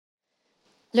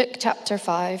Luke chapter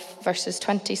 5, verses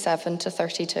 27 to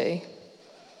 32.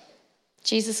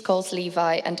 Jesus calls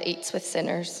Levi and eats with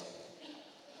sinners.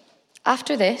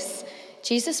 After this,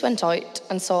 Jesus went out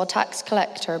and saw a tax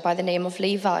collector by the name of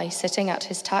Levi sitting at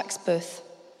his tax booth.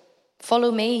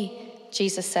 "Follow me,"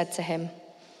 Jesus said to him.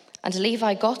 And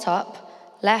Levi got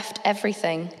up, left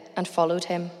everything, and followed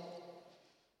him.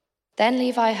 Then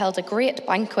Levi held a great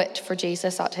banquet for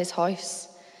Jesus at his house,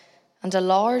 and a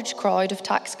large crowd of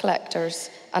tax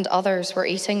collectors and others were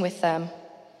eating with them.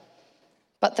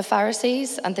 But the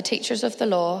Pharisees and the teachers of the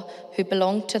law who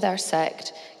belonged to their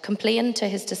sect complained to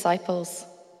his disciples,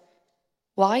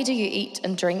 "Why do you eat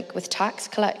and drink with tax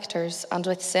collectors and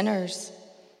with sinners?"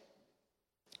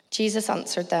 Jesus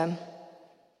answered them,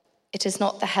 "It is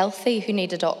not the healthy who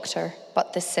need a doctor,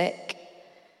 but the sick.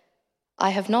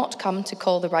 I have not come to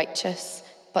call the righteous,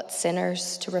 but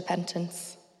sinners to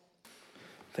repentance."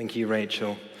 Thank you,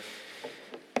 Rachel.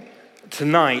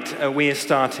 Tonight, we are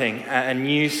starting a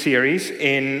new series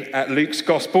in Luke's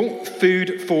Gospel,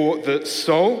 Food for the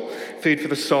Soul. Food for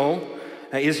the Soul.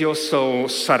 Is your soul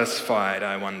satisfied,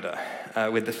 I wonder,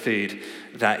 with the food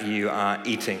that you are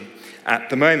eating at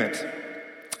the moment?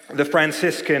 The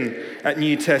Franciscan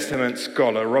New Testament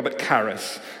scholar Robert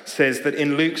Karras says that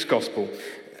in Luke's Gospel,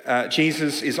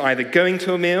 Jesus is either going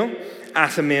to a meal,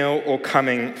 at a meal, or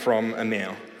coming from a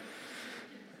meal.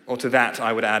 Or to that,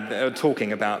 I would add,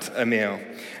 talking about a meal.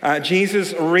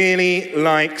 Jesus really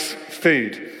likes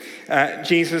food.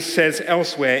 Jesus says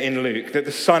elsewhere in Luke that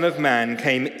the Son of Man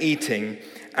came eating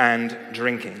and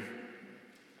drinking.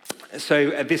 So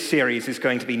this series is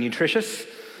going to be nutritious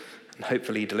and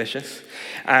hopefully delicious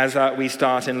as we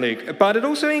start in Luke. But it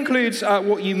also includes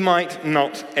what you might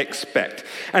not expect.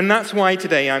 And that's why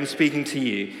today I'm speaking to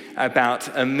you about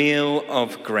a meal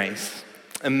of grace.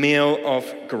 A meal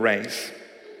of grace.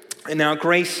 And now,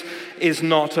 grace is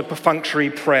not a perfunctory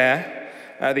prayer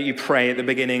that you pray at the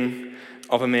beginning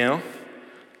of a meal.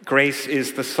 Grace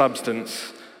is the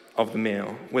substance of the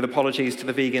meal. With apologies to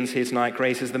the vegans here tonight,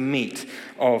 grace is the meat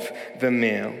of the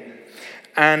meal.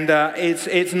 And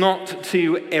it's not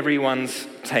to everyone's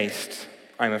taste,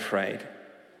 I'm afraid.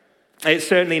 It's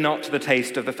certainly not to the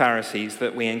taste of the Pharisees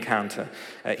that we encounter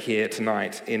here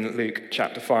tonight in Luke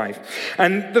chapter 5.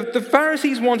 And the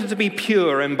Pharisees wanted to be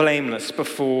pure and blameless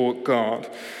before God.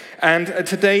 And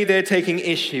today they're taking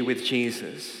issue with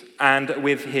Jesus and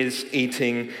with his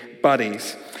eating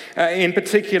buddies. In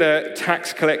particular,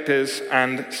 tax collectors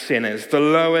and sinners, the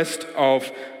lowest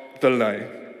of the low.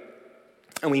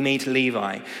 And we meet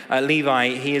Levi. Levi,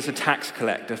 he is a tax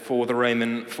collector for the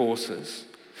Roman forces.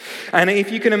 And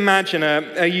if you can imagine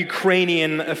a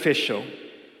Ukrainian official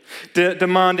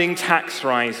demanding tax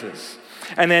rises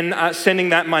and then sending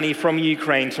that money from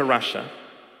Ukraine to Russia,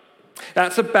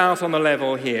 that's about on the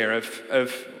level here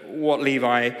of what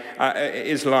Levi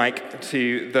is like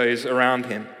to those around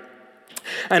him.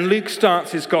 And Luke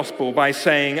starts his gospel by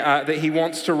saying that he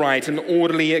wants to write an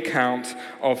orderly account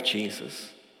of Jesus.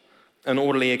 An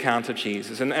orderly account of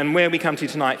Jesus. And where we come to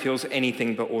tonight feels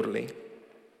anything but orderly.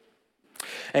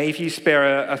 If you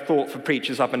spare a thought for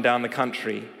preachers up and down the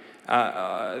country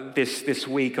this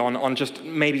week on just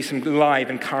maybe some live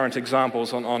and current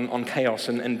examples on chaos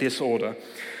and disorder,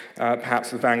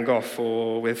 perhaps with Van Gogh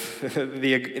or with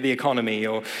the economy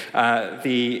or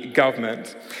the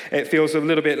government, it feels a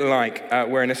little bit like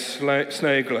we're in a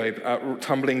snow globe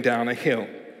tumbling down a hill.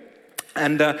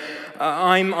 And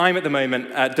I'm at the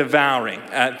moment devouring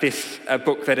this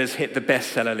book that has hit the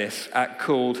bestseller list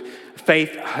called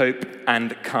Faith, Hope,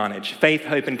 and Carnage. Faith,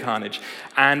 Hope, and Carnage.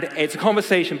 And it's a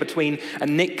conversation between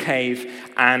Nick Cave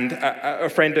and a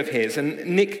friend of his. And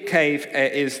Nick Cave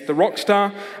is the rock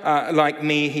star. Like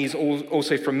me, he's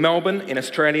also from Melbourne in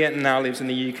Australia and now lives in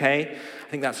the UK. I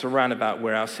think that's around about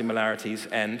where our similarities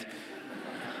end.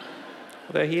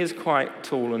 Although he is quite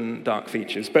tall and dark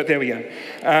features, but there we go.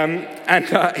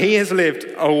 And he has lived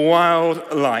a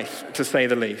wild life, to say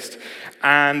the least.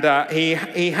 And he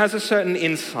has a certain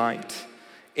insight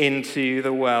into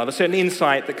the world, a certain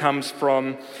insight that comes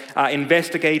from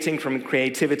investigating, from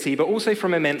creativity, but also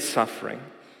from immense suffering.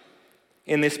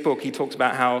 In this book, he talks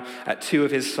about how two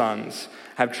of his sons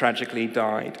have tragically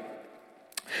died.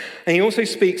 And he also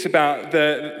speaks about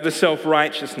the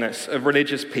self-righteousness of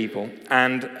religious people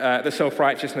and the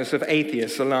self-righteousness of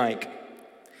atheists alike.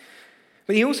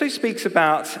 But he also speaks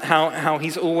about how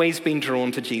he's always been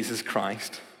drawn to Jesus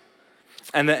Christ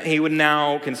and that he would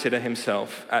now consider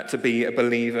himself to be a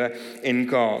believer in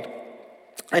God.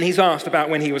 And he's asked about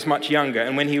when he was much younger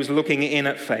and when he was looking in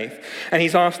at faith. And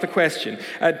he's asked the question,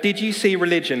 did you see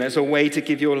religion as a way to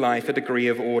give your life a degree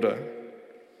of order?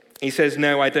 He says,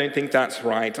 no, I don't think that's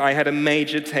right. I had a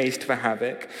major taste for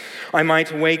havoc. I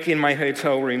might wake in my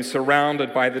hotel room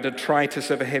surrounded by the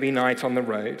detritus of a heavy night on the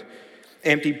road.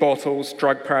 Empty bottles,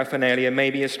 drug paraphernalia,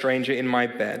 maybe a stranger in my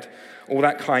bed. All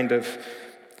that kind of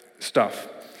stuff.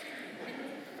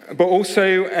 But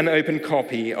also an open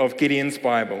copy of Gideon's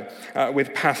Bible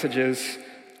with passages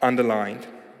underlined.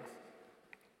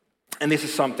 And this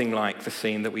is something like the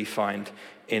scene that we find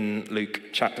in Luke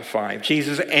chapter 5.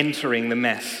 Jesus entering the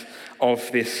mess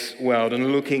of this world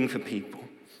and looking for people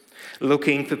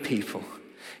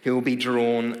who will be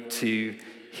drawn to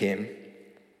him.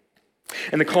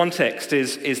 And the context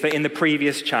is that in the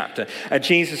previous chapter,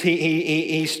 Jesus,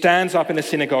 he stands up in the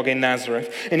synagogue in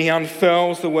Nazareth and he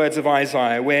unfurls the words of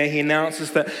Isaiah where he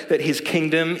announces that his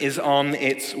kingdom is on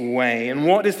its way. And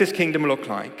what does this kingdom look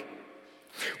like?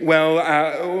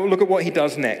 Well, look at what he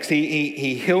does next.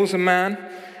 He heals a man,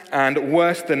 and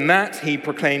worse than that, he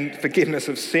proclaimed forgiveness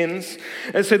of sins.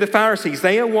 And so the Pharisees,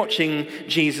 they are watching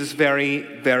Jesus very,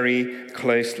 very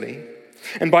closely.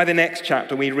 And by the next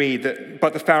chapter, we read that,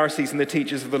 but the Pharisees and the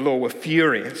teachers of the law were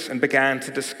furious and began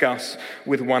to discuss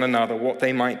with one another what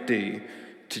they might do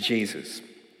to Jesus.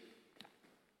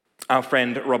 Our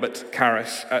friend Robert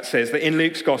Karras says that in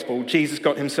Luke's gospel, Jesus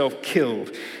got himself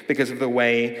killed because of the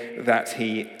way that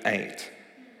he ate.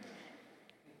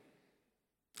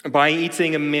 By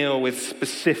eating a meal with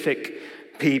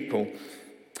specific people,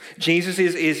 Jesus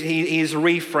is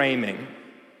reframing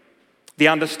the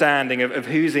understanding of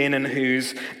who's in and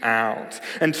who's out,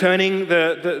 and turning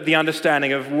the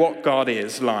understanding of what God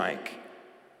is like,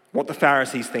 what the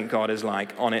Pharisees think God is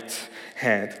like, on its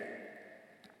head.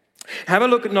 Have a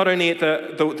look at not only at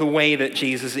the way that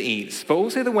Jesus eats, but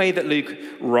also the way that Luke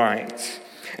writes.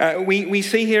 We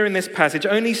see here in this passage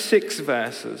only 6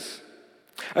 verses.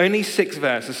 Only 6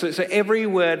 verses, so every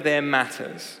word there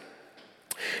matters.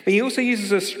 But he also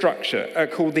uses a structure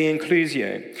called the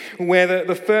inclusio, where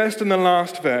the first and the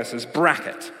last verses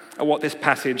bracket what this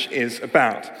passage is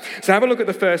about. So have a look at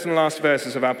the first and last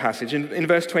verses of our passage. In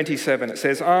verse 27, it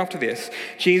says, after this,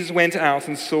 Jesus went out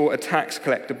and saw a tax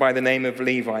collector by the name of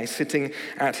Levi sitting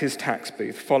at his tax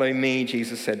booth. Follow me,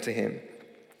 Jesus said to him.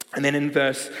 And then in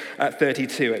verse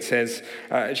 32, it says,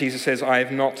 Jesus says, I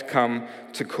have not come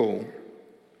to call.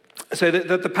 So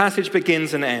the passage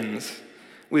begins and ends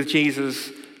with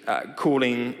Jesus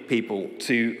calling people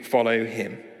to follow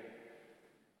him.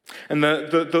 And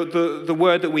the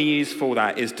word that we use for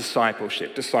that is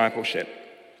discipleship.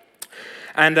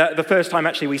 And the first time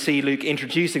actually we see Luke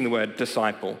introducing the word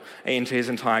disciple into his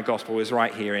entire gospel is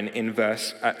right here in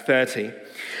verse 30.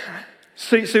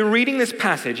 So reading this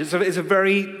passage is a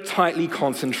very tightly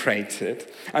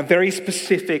concentrated, a very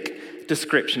specific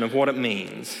description of what it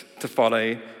means to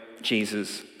follow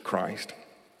Jesus Christ.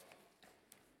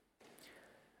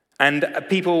 And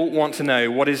people want to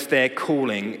know what is their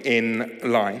calling in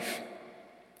life.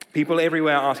 People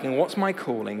everywhere asking, what's my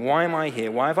calling? Why am I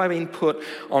here? Why have I been put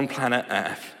on planet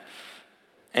Earth?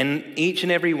 And each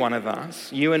and every one of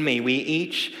us, you and me, we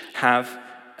each have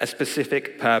a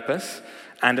specific purpose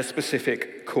and a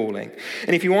specific calling.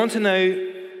 And if you want to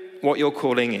know what your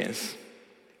calling is,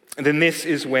 then this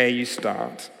is where you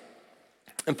start.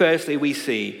 And firstly, we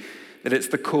see that it's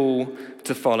the call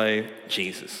to follow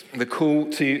Jesus. The call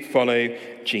to follow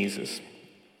Jesus.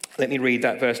 Let me read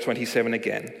that verse 27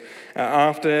 again.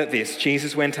 After this,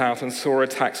 Jesus went out and saw a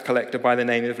tax collector by the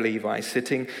name of Levi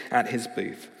sitting at his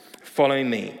booth. Follow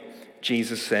me,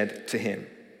 Jesus said to him.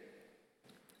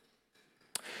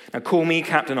 Now, call me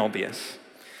Captain Obvious,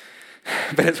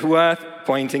 but it's worth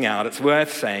pointing out, it's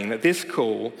worth saying that this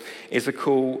call is a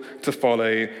call to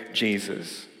follow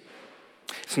Jesus.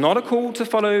 It's not a call to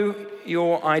follow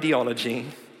your ideology.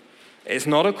 It's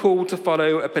not a call to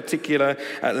follow a particular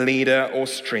leader or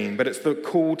stream, but it's the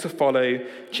call to follow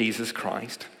Jesus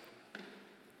Christ.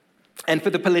 And for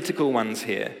the political ones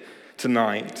here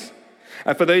tonight,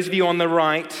 for those of you on the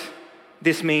right,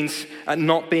 this means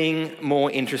not being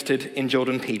more interested in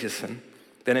Jordan Peterson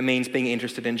than it means being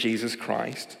interested in Jesus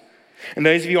Christ. And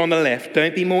those of you on the left,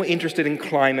 don't be more interested in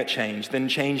climate change than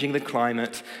changing the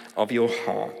climate of your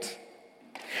heart.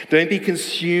 Don't be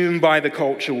consumed by the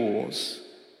culture wars.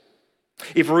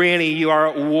 If really you are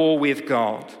at war with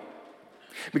God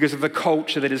because of the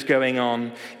culture that is going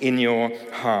on in your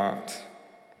heart.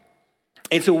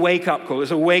 It's a wake-up call.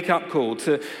 It's a wake-up call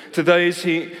to those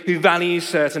who value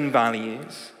certain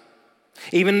values,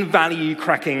 even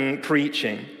value-cracking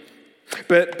preaching,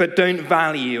 but don't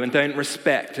value and don't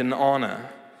respect and honor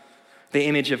the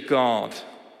image of God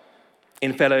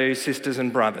in fellow sisters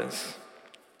and brothers,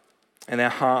 in their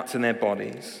hearts and their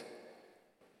bodies.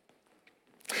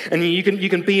 And you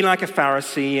can be like a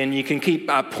Pharisee and you can keep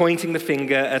pointing the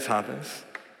finger at others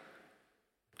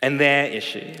and their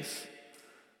issues.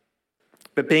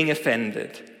 But being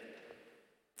offended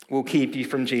will keep you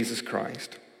from Jesus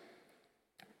Christ.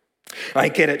 I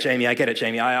get it, Jamie.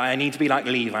 I need to be like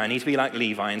Levi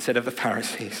instead of the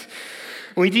Pharisees.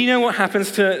 Well, do you know what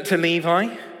happens to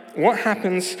Levi? What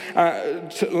happens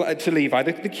to Levi?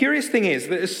 The curious thing is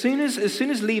that as soon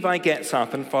as Levi gets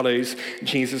up and follows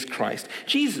Jesus Christ,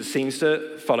 Jesus seems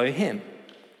to follow him.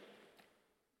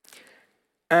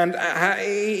 And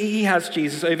he has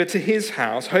Jesus over to his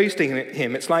house, hosting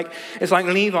him. It's like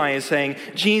Levi is saying,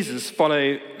 Jesus,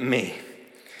 follow me.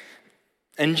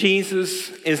 And Jesus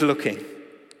is looking.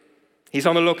 He's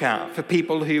on the lookout for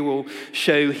people who will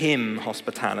show him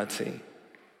hospitality.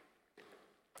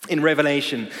 In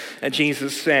Revelation,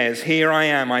 Jesus says, "Here I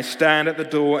am, I stand at the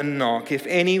door and knock. If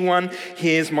anyone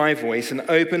hears my voice and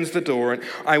opens the door,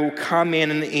 I will come in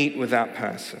and eat with that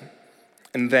person,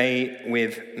 and they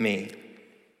with me."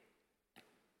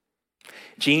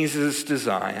 Jesus'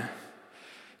 desire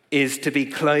is to be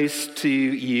close to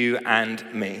you and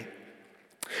me.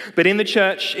 But in the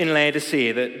church in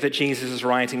Laodicea that Jesus is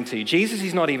writing to, Jesus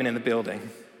is not even in the building.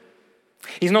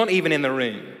 He's not even in the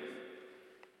room.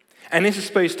 And this is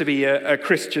supposed to be a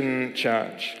Christian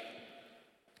church.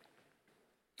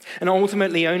 And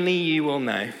ultimately, only you will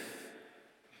know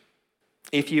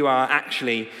if you are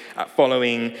actually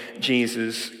following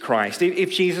Jesus Christ.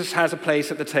 If Jesus has a place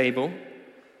at the table,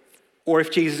 or if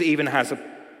Jesus even has a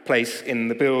place in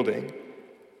the building.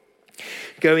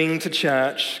 Going to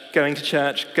church, going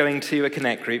to a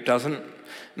Connect group doesn't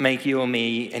make you or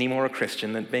me any more a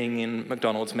Christian than being in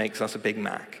McDonald's makes us a Big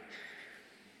Mac.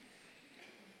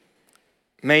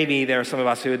 Maybe there are some of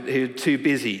us who are too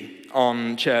busy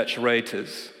on church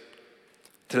rotas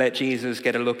to let Jesus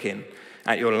get a look in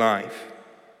at your life.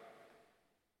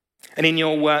 And in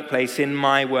your workplace, in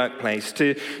my workplace,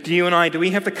 do you and I, do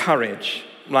we have the courage,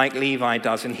 like Levi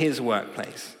does in his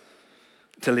workplace,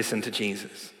 to listen to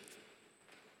Jesus?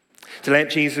 To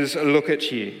let Jesus look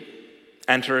at you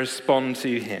and to respond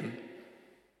to him?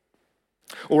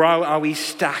 Or are we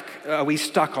stuck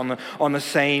on the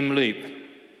same loop?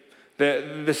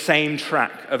 The same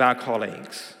track of our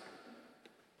colleagues,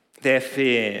 their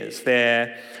fears,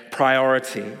 their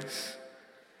priorities,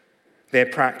 their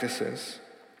practices.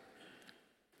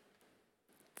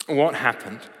 What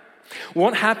happened?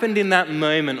 What happened in that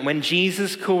moment when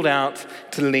Jesus called out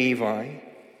to Levi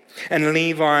and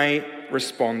Levi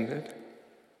responded?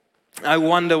 I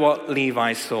wonder what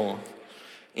Levi saw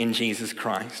in Jesus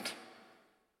Christ.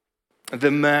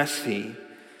 The mercy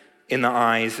in the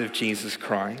eyes of Jesus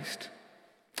Christ.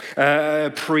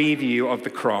 A preview of the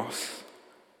cross.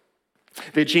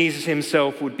 That Jesus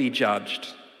himself would be judged.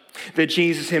 That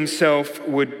Jesus himself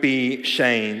would be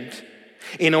shamed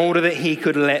in order that he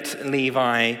could let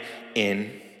Levi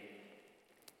in.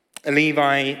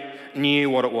 Levi knew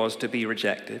what it was to be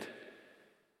rejected.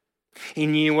 He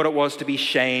knew what it was to be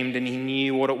shamed, and he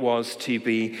knew what it was to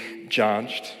be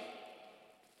judged.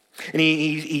 And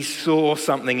he saw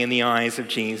something in the eyes of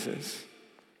Jesus.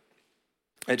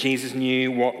 That Jesus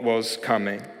knew what was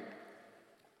coming.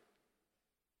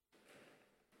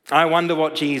 I wonder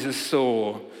what Jesus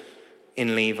saw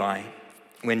in Levi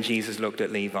when Jesus looked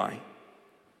at Levi.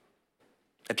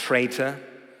 A traitor,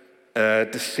 a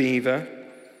deceiver,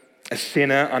 a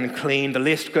sinner, unclean. The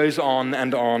list goes on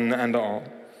and on and on.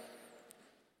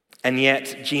 And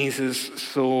yet Jesus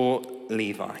saw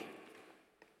Levi.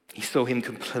 He saw him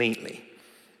completely,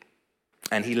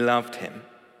 and he loved him.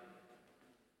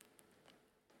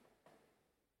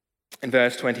 In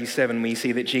verse 27, we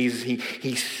see that Jesus,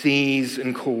 he sees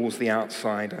and calls the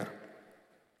outsider.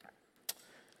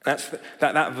 That's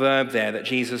that verb there that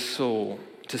Jesus saw,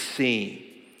 to see.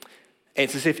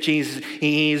 It's as if Jesus,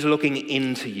 he is looking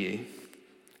into you.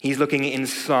 He's looking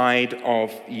inside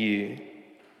of you.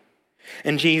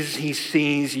 And Jesus, he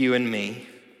sees you and me.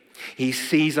 He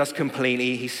sees us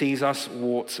completely. He sees us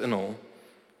warts and all.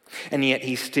 And yet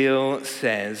he still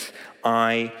says,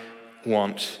 I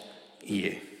want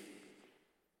you.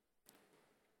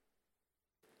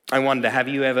 I wonder, have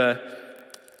you ever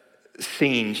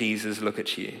seen Jesus look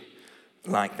at you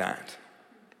like that?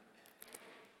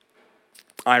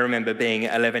 I remember being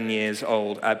 11 years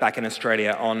old back in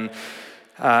Australia on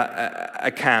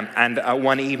a camp, and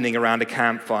one evening around a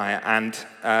campfire, and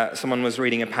someone was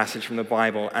reading a passage from the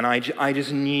Bible, and I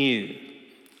just knew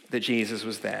that Jesus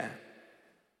was there.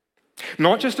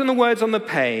 Not just in the words on the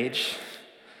page,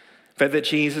 but that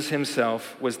Jesus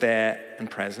himself was there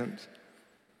and present,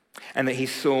 and that he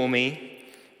saw me,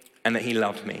 and that he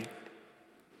loved me.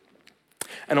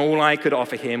 And all I could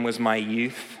offer him was my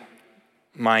youth,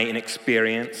 my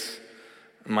inexperience,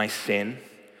 my sin.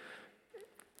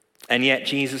 And yet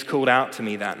Jesus called out to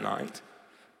me that night.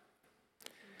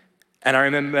 And I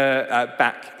remember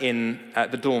back in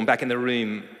the dorm, back in the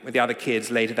room with the other kids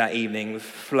later that evening, with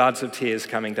floods of tears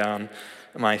coming down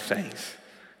my face.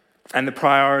 And the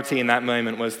priority in that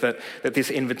moment was that this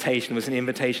invitation was an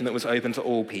invitation that was open to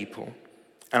all people.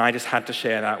 And I just had to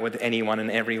share that with anyone and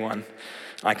everyone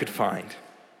I could find.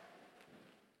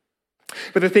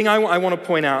 But the thing I want to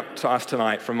point out to us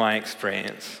tonight from my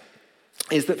experience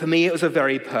is that for me it was a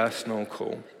very personal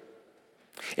call.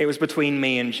 It was between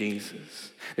me and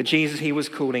Jesus. The Jesus he was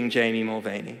calling Jamie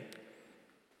Mulvaney.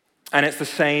 And it's the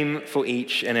same for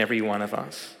each and every one of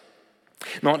us.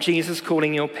 Not Jesus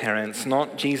calling your parents,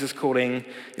 not Jesus calling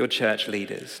your church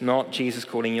leaders, not Jesus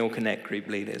calling your Connect group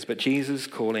leaders, but Jesus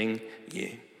calling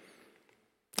you.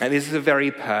 And this is a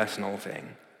very personal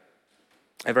thing,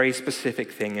 a very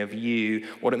specific thing of you,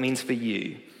 what it means for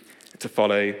you to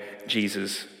follow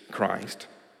Jesus Christ.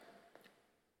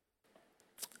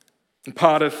 And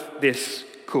part of this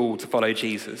call to follow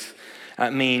Jesus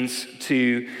means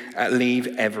to leave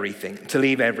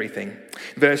everything,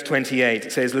 Verse 28,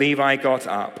 it says, Levi got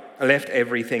up, left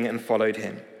everything and followed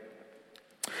him.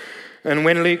 And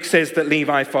when Luke says that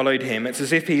Levi followed him, it's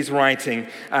as if he's writing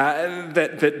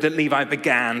that Levi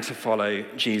began to follow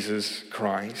Jesus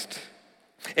Christ.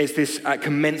 It's this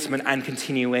commencement and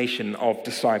continuation of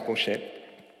discipleship.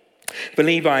 For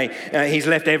Levi, he's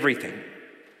left everything.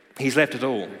 He's left it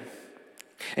all.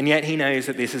 And yet he knows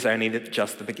that this is only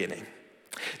just the beginning.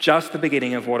 Just the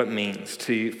beginning of what it means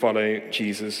to follow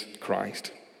Jesus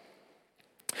Christ.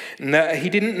 Now, he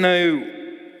didn't know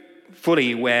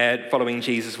fully where following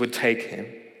Jesus would take him,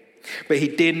 but he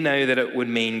did know that it would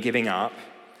mean giving up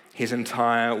his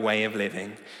entire way of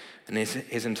living and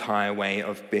his entire way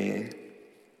of being.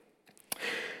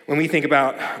 When we think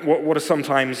about what are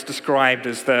sometimes described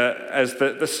as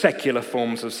the secular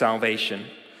forms of salvation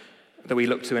that we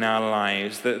look to in our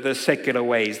lives, the secular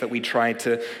ways that we try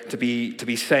to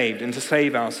be saved and to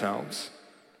save ourselves.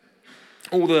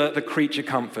 All the creature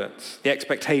comforts, the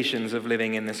expectations of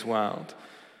living in this world,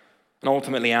 and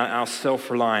ultimately our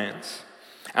self-reliance,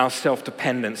 our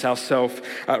self-dependence, our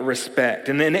self-respect.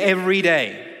 And then every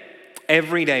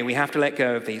day we have to let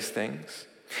go of these things.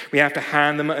 We have to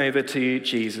hand them over to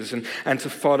Jesus and to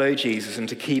follow Jesus and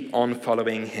to keep on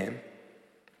following him.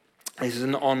 This is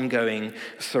an ongoing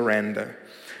surrender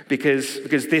because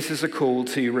this is a call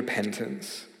to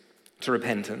repentance. And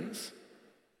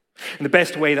the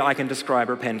best way that I can describe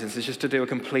repentance is just to do a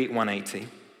complete 180,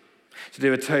 to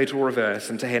do a total reverse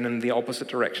and to head in the opposite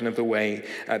direction of the way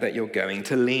that you're going,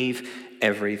 to leave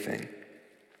everything.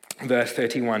 Verse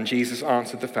 31, Jesus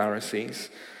answered the Pharisees,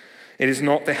 "It is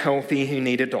not the healthy who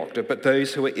need a doctor, but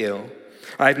those who are ill.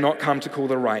 I have not come to call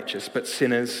the righteous, but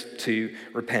sinners to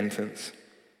repentance."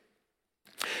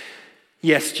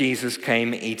 Yes, Jesus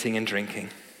came eating and drinking.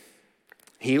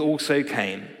 He also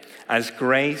came as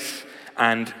grace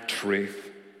and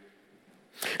truth.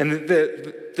 And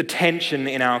the tension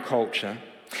in our culture,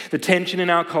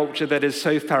 that has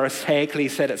so pharisaically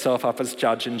set itself up as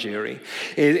judge and jury,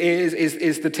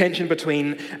 is the tension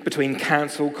between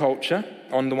cancel culture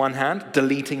on the one hand,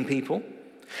 deleting people,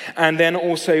 and then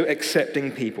also accepting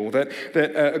people, that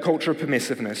a culture of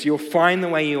permissiveness. You're fine the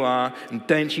way you are, and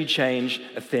don't you change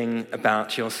a thing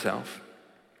about yourself.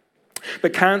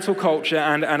 But cancel culture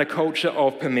and a culture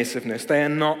of permissiveness, they are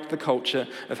not the culture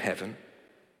of heaven.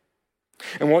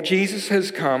 And what Jesus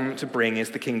has come to bring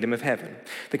is the kingdom of heaven,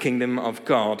 the kingdom of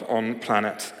God on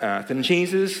planet Earth. And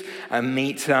Jesus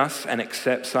meets us and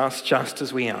accepts us just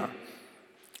as we are.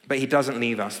 But he doesn't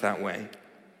leave us that way.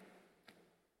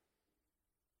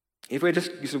 If we're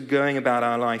just sort of going about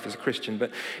our life as a Christian,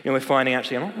 but we're finding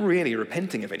actually I'm not really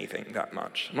repenting of anything that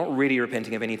much. I'm not really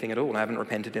repenting of anything at all. I haven't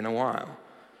repented in a while.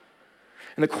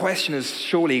 And the question has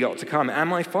surely got to come,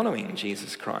 am I following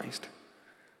Jesus Christ?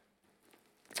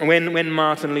 When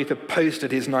Martin Luther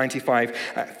posted his 95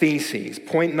 Theses,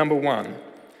 point number 1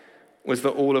 was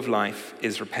that all of life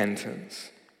is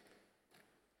repentance.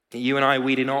 You and I,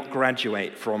 we do not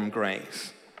graduate from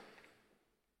grace.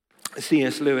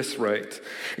 C.S. Lewis wrote,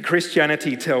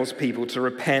 "Christianity tells people to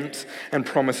repent and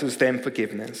promises them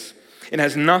forgiveness. It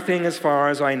has nothing, as far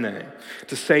as I know,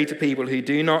 to say to people who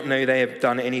do not know they have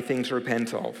done anything to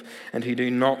repent of and who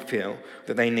do not feel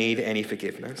that they need any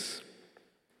forgiveness."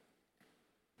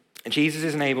 And Jesus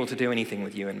isn't able to do anything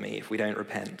with you and me if we don't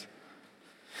repent.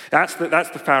 That's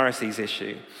the Pharisees'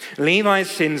 issue. Levi's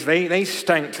sins, they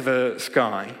stank to the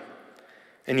sky,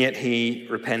 and yet he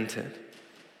repented.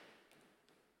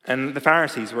 And the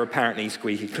Pharisees were apparently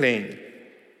squeaky clean.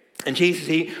 And Jesus,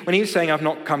 when he was saying, I've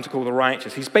not come to call the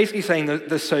righteous, he's basically saying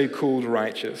the so-called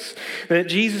righteous. But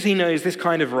Jesus, he knows this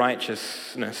kind of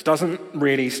righteousness doesn't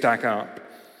really stack up.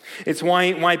 It's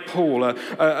why Paul,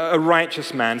 a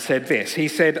righteous man, said this. He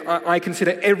said, I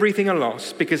consider everything a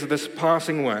loss because of the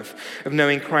surpassing worth of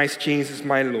knowing Christ Jesus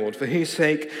my Lord, for whose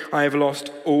sake I have lost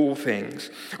all things.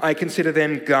 I consider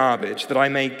them garbage, that I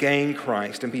may gain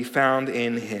Christ and be found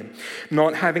in him,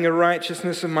 not having a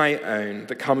righteousness of my own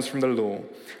that comes from the law,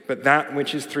 but that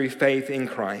which is through faith in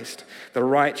Christ, the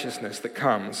righteousness that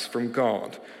comes from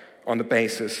God on the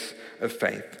basis of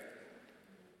faith.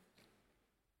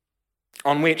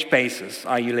 On which basis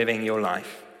are you living your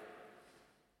life?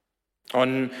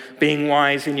 On being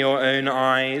wise in your own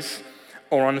eyes,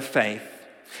 or on faith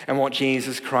and what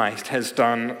Jesus Christ has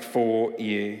done for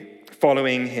you,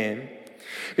 following him?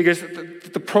 Because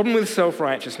the problem with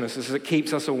self-righteousness is it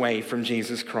keeps us away from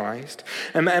Jesus Christ.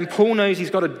 And Paul knows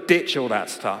he's got to ditch all that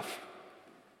stuff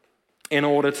in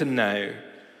order to know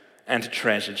and to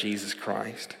treasure Jesus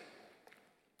Christ.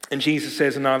 And Jesus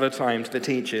says another time to the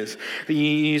teachers that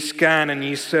you scan and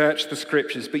you search the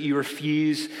scriptures, but you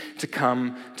refuse to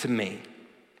come to me.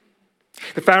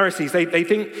 The Pharisees, they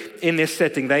think in this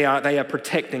setting they are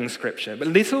protecting scripture, but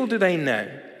little do they know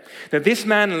that this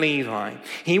man Levi,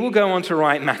 he will go on to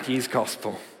write Matthew's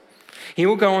gospel. He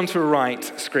will go on to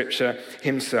write scripture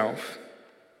himself.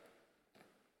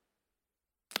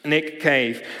 Nick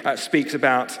Cave speaks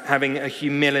about having a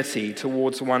humility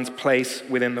towards one's place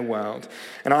within the world,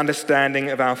 an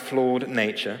understanding of our flawed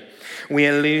nature. We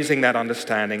are losing that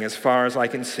understanding as far as I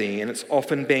can see, and it's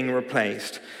often being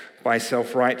replaced by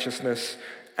self-righteousness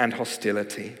and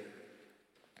hostility.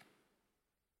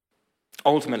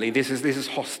 Ultimately, this is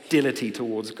hostility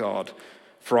towards God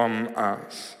from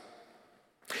us.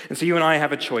 And so you and I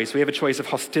have a choice. We have a choice of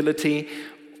hostility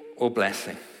or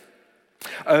blessing.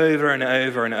 Over and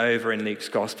over and over in Luke's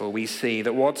gospel, we see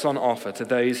that what's on offer to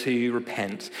those who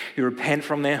repent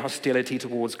from their hostility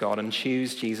towards God and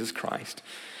choose Jesus Christ,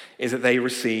 is that they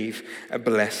receive a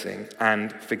blessing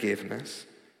and forgiveness.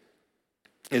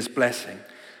 There's blessing,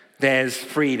 there's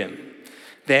freedom,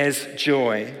 there's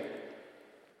joy.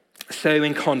 So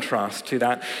in contrast to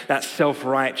that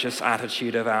self-righteous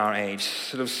attitude of our age,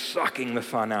 sort of sucking the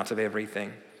fun out of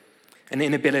everything. An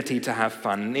inability to have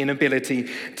fun, an inability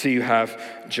to have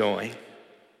joy.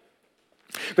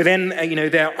 But then,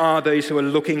 there are those who are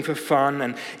looking for fun.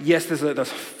 And yes, there's a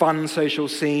fun social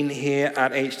scene here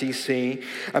at HDC.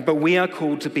 But we are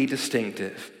called to be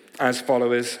distinctive as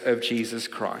followers of Jesus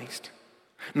Christ.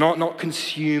 Not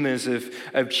consumers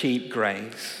of cheap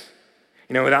grace.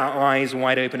 With our eyes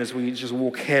wide open as we just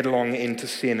walk headlong into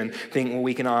sin and think, well,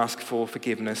 we can ask for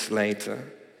forgiveness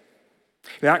later.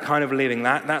 That kind of living,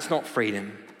 that's not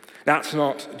freedom. That's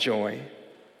not joy.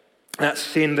 That's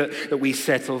sin that we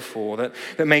settle for,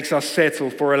 that makes us settle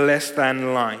for a less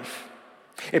than life.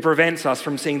 It prevents us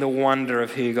from seeing the wonder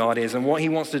of who God is and what he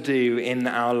wants to do in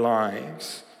our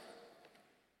lives.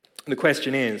 The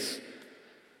question is,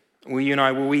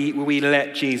 will we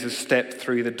let Jesus step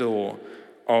through the door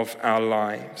of our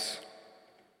lives?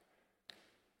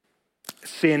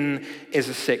 Sin is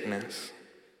a sickness.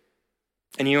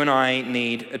 And you and I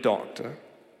need a doctor.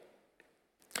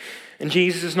 And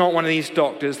Jesus is not one of these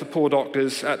doctors, the poor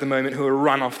doctors at the moment who are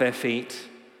run off their feet,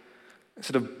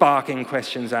 sort of barking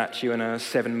questions at you in a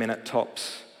 7-minute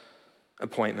tops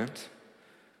appointment.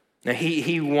 Now,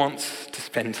 he wants to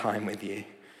spend time with you.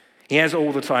 He has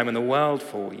all the time in the world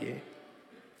for you.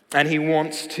 And he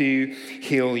wants to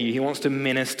heal you. He wants to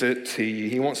minister to you.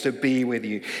 He wants to be with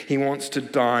you. He wants to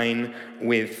dine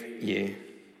with you.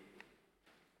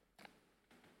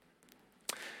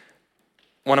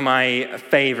 One of my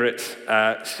favorite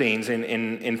scenes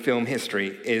in film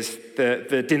history is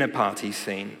the dinner party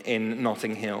scene in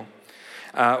Notting Hill,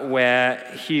 where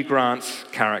Hugh Grant's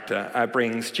character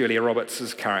brings Julia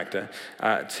Roberts' character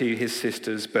to his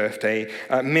sister's birthday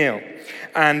meal.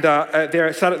 And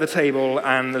they're sat at the table,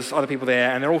 and there's other people there,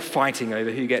 and they're all fighting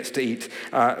over who gets to eat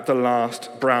the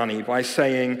last brownie by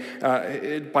saying,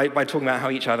 by talking about how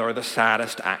each other are the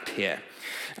saddest act here.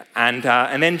 And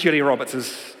then Julia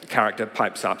Roberts' character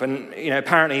pipes up, and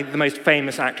apparently the most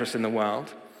famous actress in the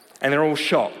world, and they're all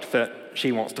shocked that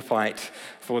she wants to fight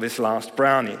for this last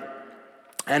brownie.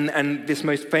 And this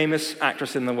most famous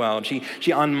actress in the world,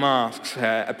 she unmasks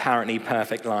her apparently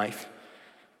perfect life,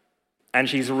 and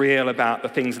she's real about the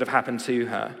things that have happened to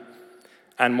her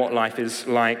and what life is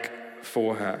like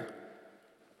for her.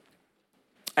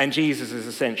 And Jesus is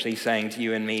essentially saying to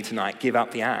you and me tonight, give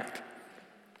up the act.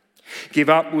 Give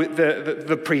up with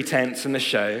the pretense and the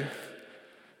show,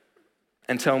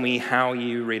 and tell me how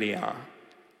you really are.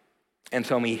 and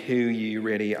tell me who you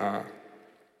really are.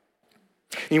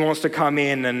 He wants to come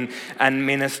in and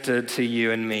minister to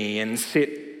you and me and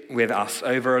sit with us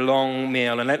over a long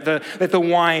meal and let the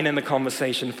wine and the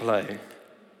conversation flow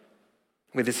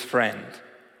with his friend.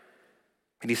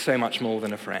 And he's so much more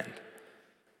than a friend.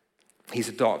 He's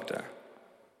a doctor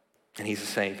and he's a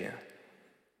savior.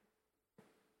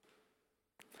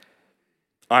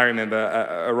 I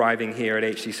remember arriving here at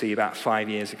HCC about 5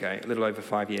 years ago, a little over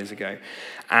 5 years ago,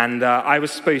 and I was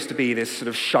supposed to be this sort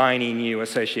of shiny new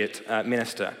associate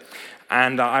minister.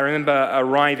 And I remember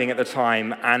arriving at the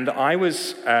time, and I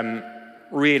was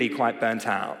really quite burnt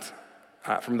out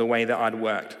from the way that I'd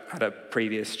worked at a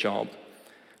previous job,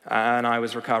 and I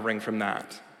was recovering from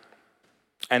that.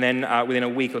 And then within a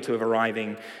week or two of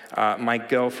arriving, my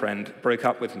girlfriend broke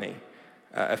up with me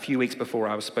a few weeks before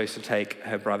I was supposed to take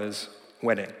her brother's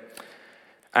wedding.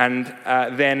 And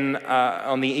then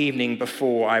on the evening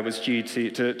before I was due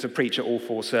to preach at all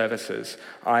 4 services,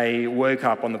 I woke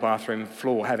up on the bathroom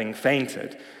floor having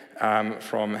fainted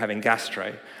from having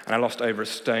gastro, and I lost over a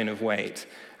stone of weight.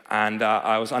 And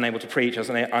I was unable to preach. I was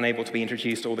unable to be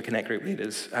introduced to all the Connect Group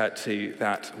leaders to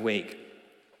that week.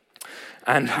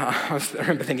 And I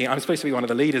remember thinking, I'm supposed to be one of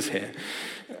the leaders here.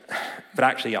 But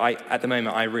actually, at the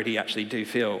moment, I really actually do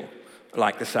feel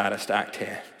like the saddest act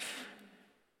here.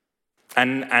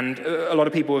 And a lot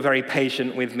of people were very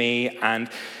patient with me, and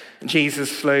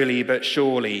Jesus slowly but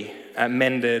surely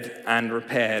mended and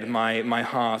repaired my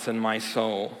heart and my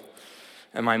soul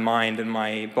and my mind and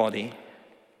my body.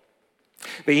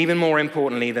 But even more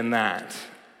importantly than that,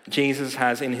 Jesus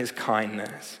has, in his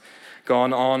kindness,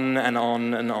 gone on and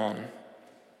on and on,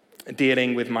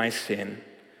 dealing with my sin,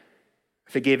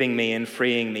 forgiving me and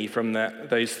freeing me from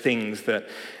those things that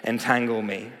entangle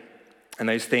me and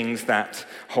those things that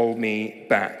hold me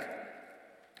back.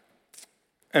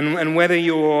 And whether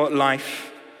your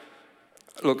life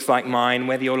looks like mine,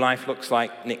 whether your life looks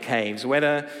like Nick Cave's,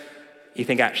 whether you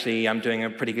think, actually, I'm doing a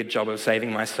pretty good job of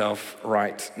saving myself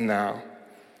right now,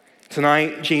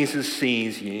 tonight, Jesus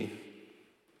sees you.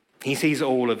 He sees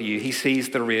all of you. He sees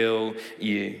the real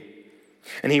you.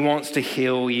 And he wants to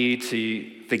heal you,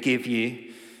 to forgive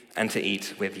you, and to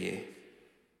eat with you.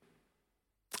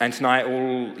 And tonight,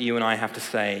 all you and I have to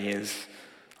say is,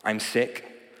 I'm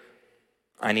sick,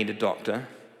 I need a doctor,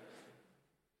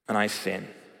 and I sin.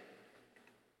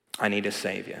 I need a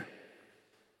savior.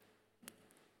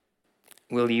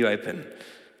 Will you open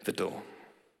the door?